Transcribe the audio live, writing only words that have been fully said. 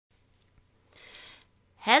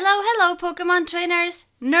Hello Pokemon trainers,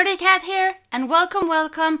 Nerdy Cat here, and welcome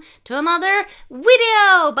to another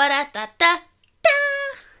video!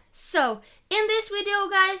 So, in this video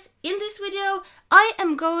guys, I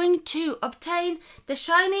am going to obtain the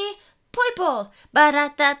Shiny Poipole!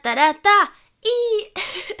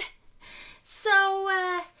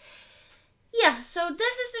 So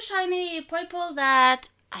this is the Shiny Poipole that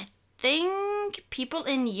I think people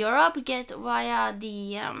in Europe get via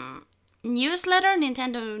the newsletter,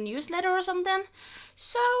 Nintendo newsletter or something.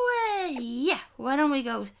 So yeah, why don't we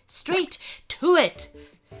go straight to it?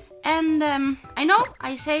 And I know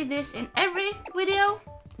I say this in every video,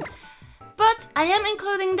 but I am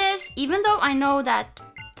including this even though I know that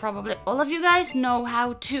probably all of you guys know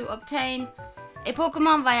how to obtain a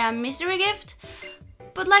Pokemon via mystery gift.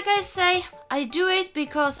 But like I say, I do it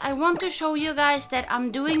because I want to show you guys that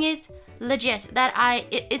I'm doing it legit, that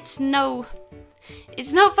it's no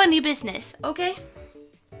funny business, okay?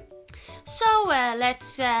 So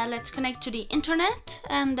let's connect to the internet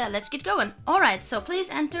and let's get going. All right, so please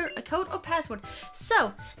enter a code or password.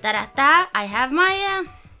 So I have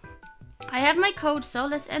my code, so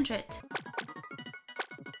let's enter it.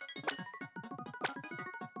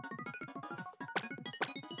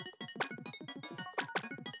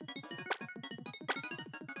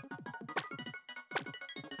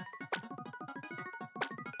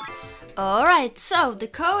 Alright, so the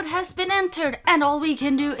code has been entered and all we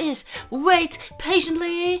can do is wait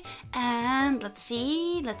patiently and let's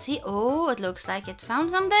see, oh, it looks like it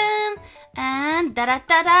found something and a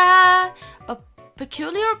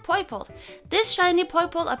peculiar Poipole. This Shiny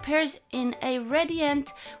Poipole appears in a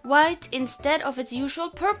radiant white instead of its usual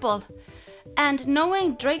purple, and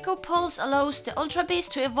knowing Draco Pulse allows the Ultra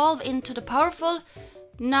Beast to evolve into the powerful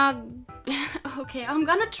Okay, I'm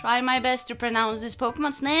gonna try my best to pronounce this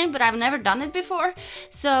Pokemon's name, but I've never done it before.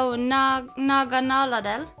 So,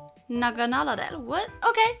 Naganaladel, what?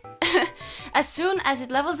 Okay. As soon as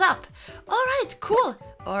it levels up. Alright, cool.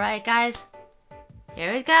 Alright, guys.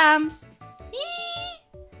 Here it comes. Yee!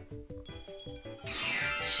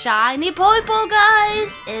 Shiny Poipole,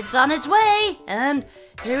 guys! It's on its way, and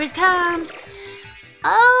here it comes.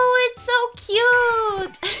 Oh, it's so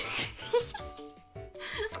cute!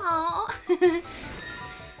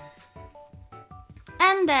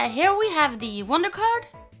 And here we have the Wonder Card.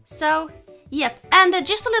 So, yep. And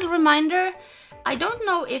just a little reminder, I don't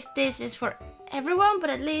know if this is for everyone, but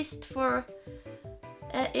at least for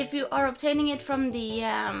if you are obtaining it from the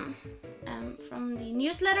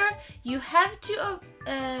newsletter, you have to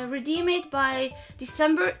redeem it by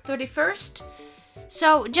December 31st.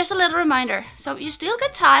 So, just a little reminder. So, you still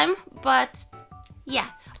get time, but yeah.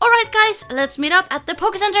 Alright guys, let's meet up at the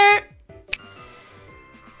Poke Center.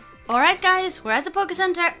 Alright guys, we're at the Poke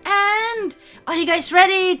Center and are you guys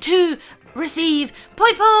ready to receive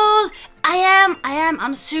Poipole?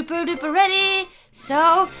 I'm super duper ready.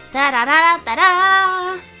 So,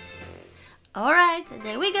 da-da-da-da-da-da. Alright,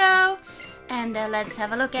 there we go. And let's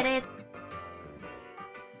have a look at it.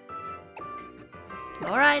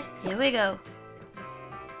 Alright, here we go.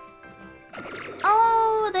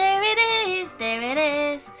 Oh, there it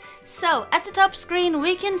is. So, at the top screen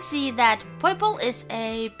we can see that Poipole is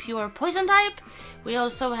a pure poison type. We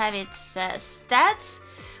also have its stats,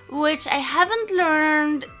 which I haven't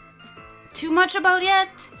learned too much about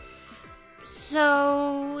yet.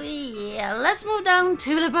 So, yeah, let's move down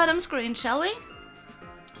to the bottom screen, shall we?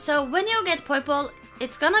 So, when you get Poipole,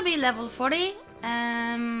 it's gonna be level 40.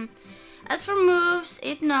 As for moves,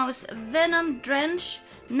 it knows Venom, Drench,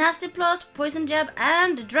 Nasty Plot, Poison Jab,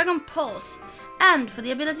 and Dragon Pulse. And for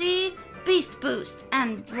the ability, Beast Boost.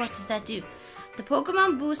 And what does that do? The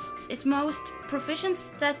Pokemon boosts its most proficient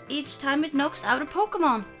stat each time it knocks out a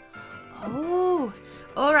Pokemon. Oh,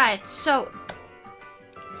 alright, so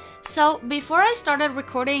before I started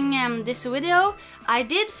recording this video, I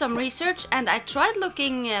did some research and I tried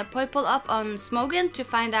looking Poipole up on Smogon to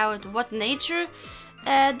find out what nature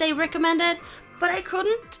they recommended. But I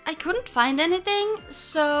couldn't find anything,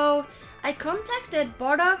 so I contacted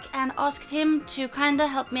Bardock and asked him to kinda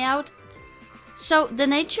help me out. So the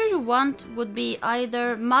nature you want would be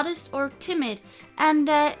either modest or timid, and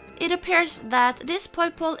it appears that this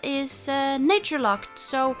Poipole is nature locked,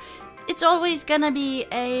 so it's always gonna be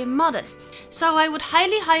a modest. So I would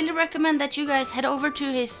highly recommend that you guys head over to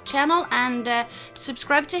his channel and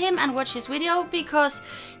subscribe to him and watch his video, because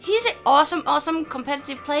he's an awesome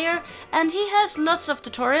competitive player and he has lots of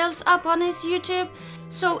tutorials up on his YouTube.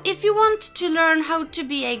 So if you want to learn how to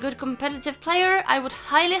be a good competitive player, I would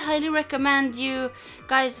highly recommend you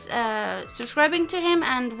guys subscribing to him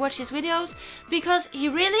and watch his videos, because he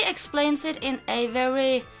really explains it in a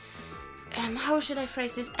very how should I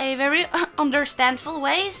phrase this? A very understandable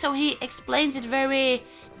way. So he explains it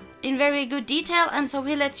in very good detail, and so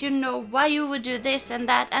he lets you know why you would do this and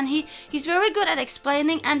that. And he's very good at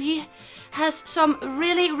explaining, and he has some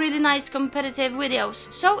really nice competitive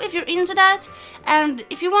videos. So if you're into that, and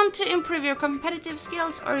if you want to improve your competitive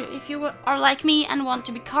skills, or if you are like me and want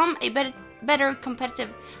to become a better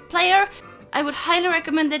competitive player, I would highly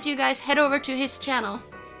recommend that you guys head over to his channel.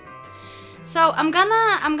 So I'm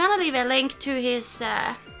gonna leave a link to his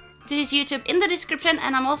YouTube in the description,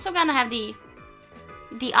 and I'm also gonna have the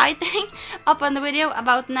eye thing up on the video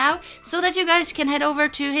about now, so that you guys can head over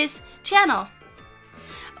to his channel.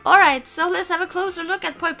 Alright, so let's have a closer look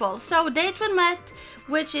at Poipole. So date when met,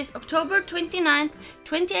 which is October 29th,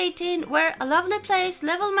 2018, where a lovely place,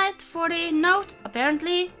 level met 40, note,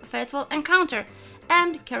 apparently a faithful encounter,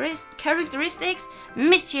 and characteristics,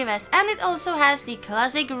 mischievous, and it also has the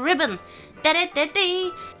classic ribbon.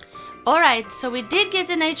 Da-da-da-dee. Alright, so we did get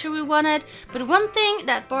the nature we wanted, but one thing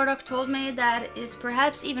that Bardock told me that is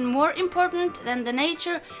perhaps even more important than the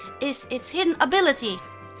nature is its hidden ability.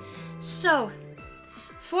 So,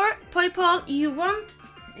 for Poipole, you want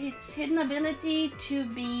its hidden ability to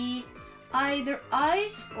be either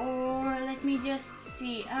ice or, let me just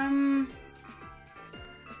see, I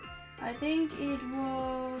think it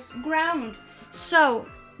was ground. So,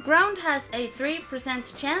 ground has a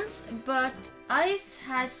 3% chance, but ice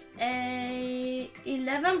has a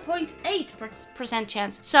 11.8%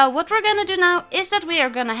 chance. So what we're gonna do now is that we are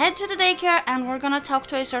gonna head to the daycare, and we're gonna talk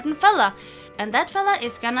to a certain fella. And that fella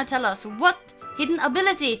is gonna tell us what hidden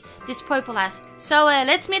ability this Poipole has. So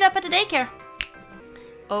let's meet up at the daycare.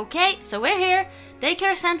 Okay, so we're here,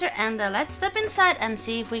 daycare center, and let's step inside and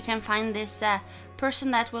see if we can find this person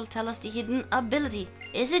that will tell us the hidden ability.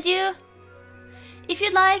 Is it you? If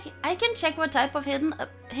you'd like, I can check what type of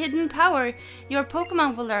hidden power your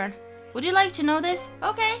Pokemon will learn. Would you like to know this?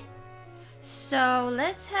 Okay. So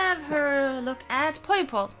let's have her look at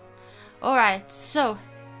Poipole. Alright, so.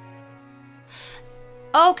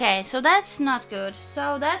 Okay, so that's not good.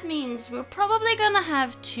 So that means we're probably gonna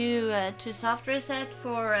have to soft reset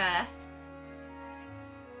for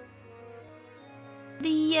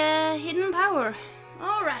the hidden power.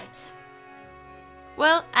 Alright.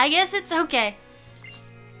 Well, I guess it's okay.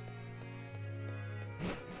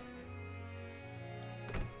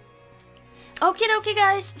 Okie dokie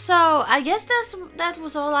guys, so I guess that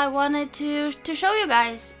was all I wanted to show you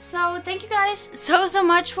guys. So thank you guys so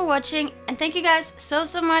much for watching, and thank you guys so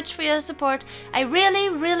much for your support. I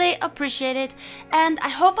really appreciate it, and I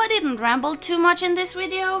hope I didn't ramble too much in this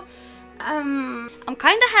video. I'm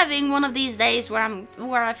kind of having one of these days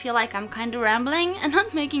where I feel like I'm kind of rambling and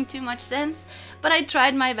not making too much sense, but I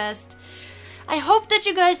tried my best. I hope that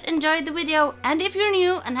you guys enjoyed the video, and if you're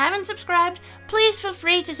new and haven't subscribed, please feel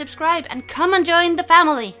free to subscribe and come and join the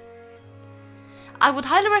family. I would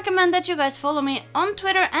highly recommend that you guys follow me on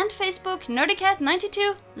Twitter and Facebook,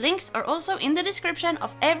 nerdycat92. Links are also in the description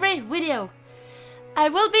of every video. I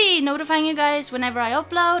will be notifying you guys whenever I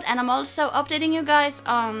upload, and I'm also updating you guys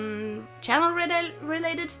on channel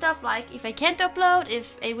related stuff, like if I can't upload,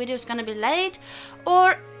 if a video is gonna be late,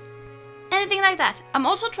 or anything like that. I'm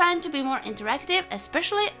also trying to be more interactive,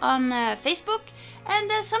 especially on Facebook, and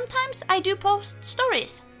sometimes I do post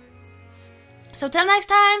stories. So till next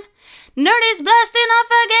time, Nerdy's blasting off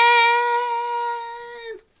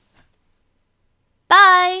again!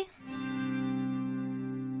 Bye!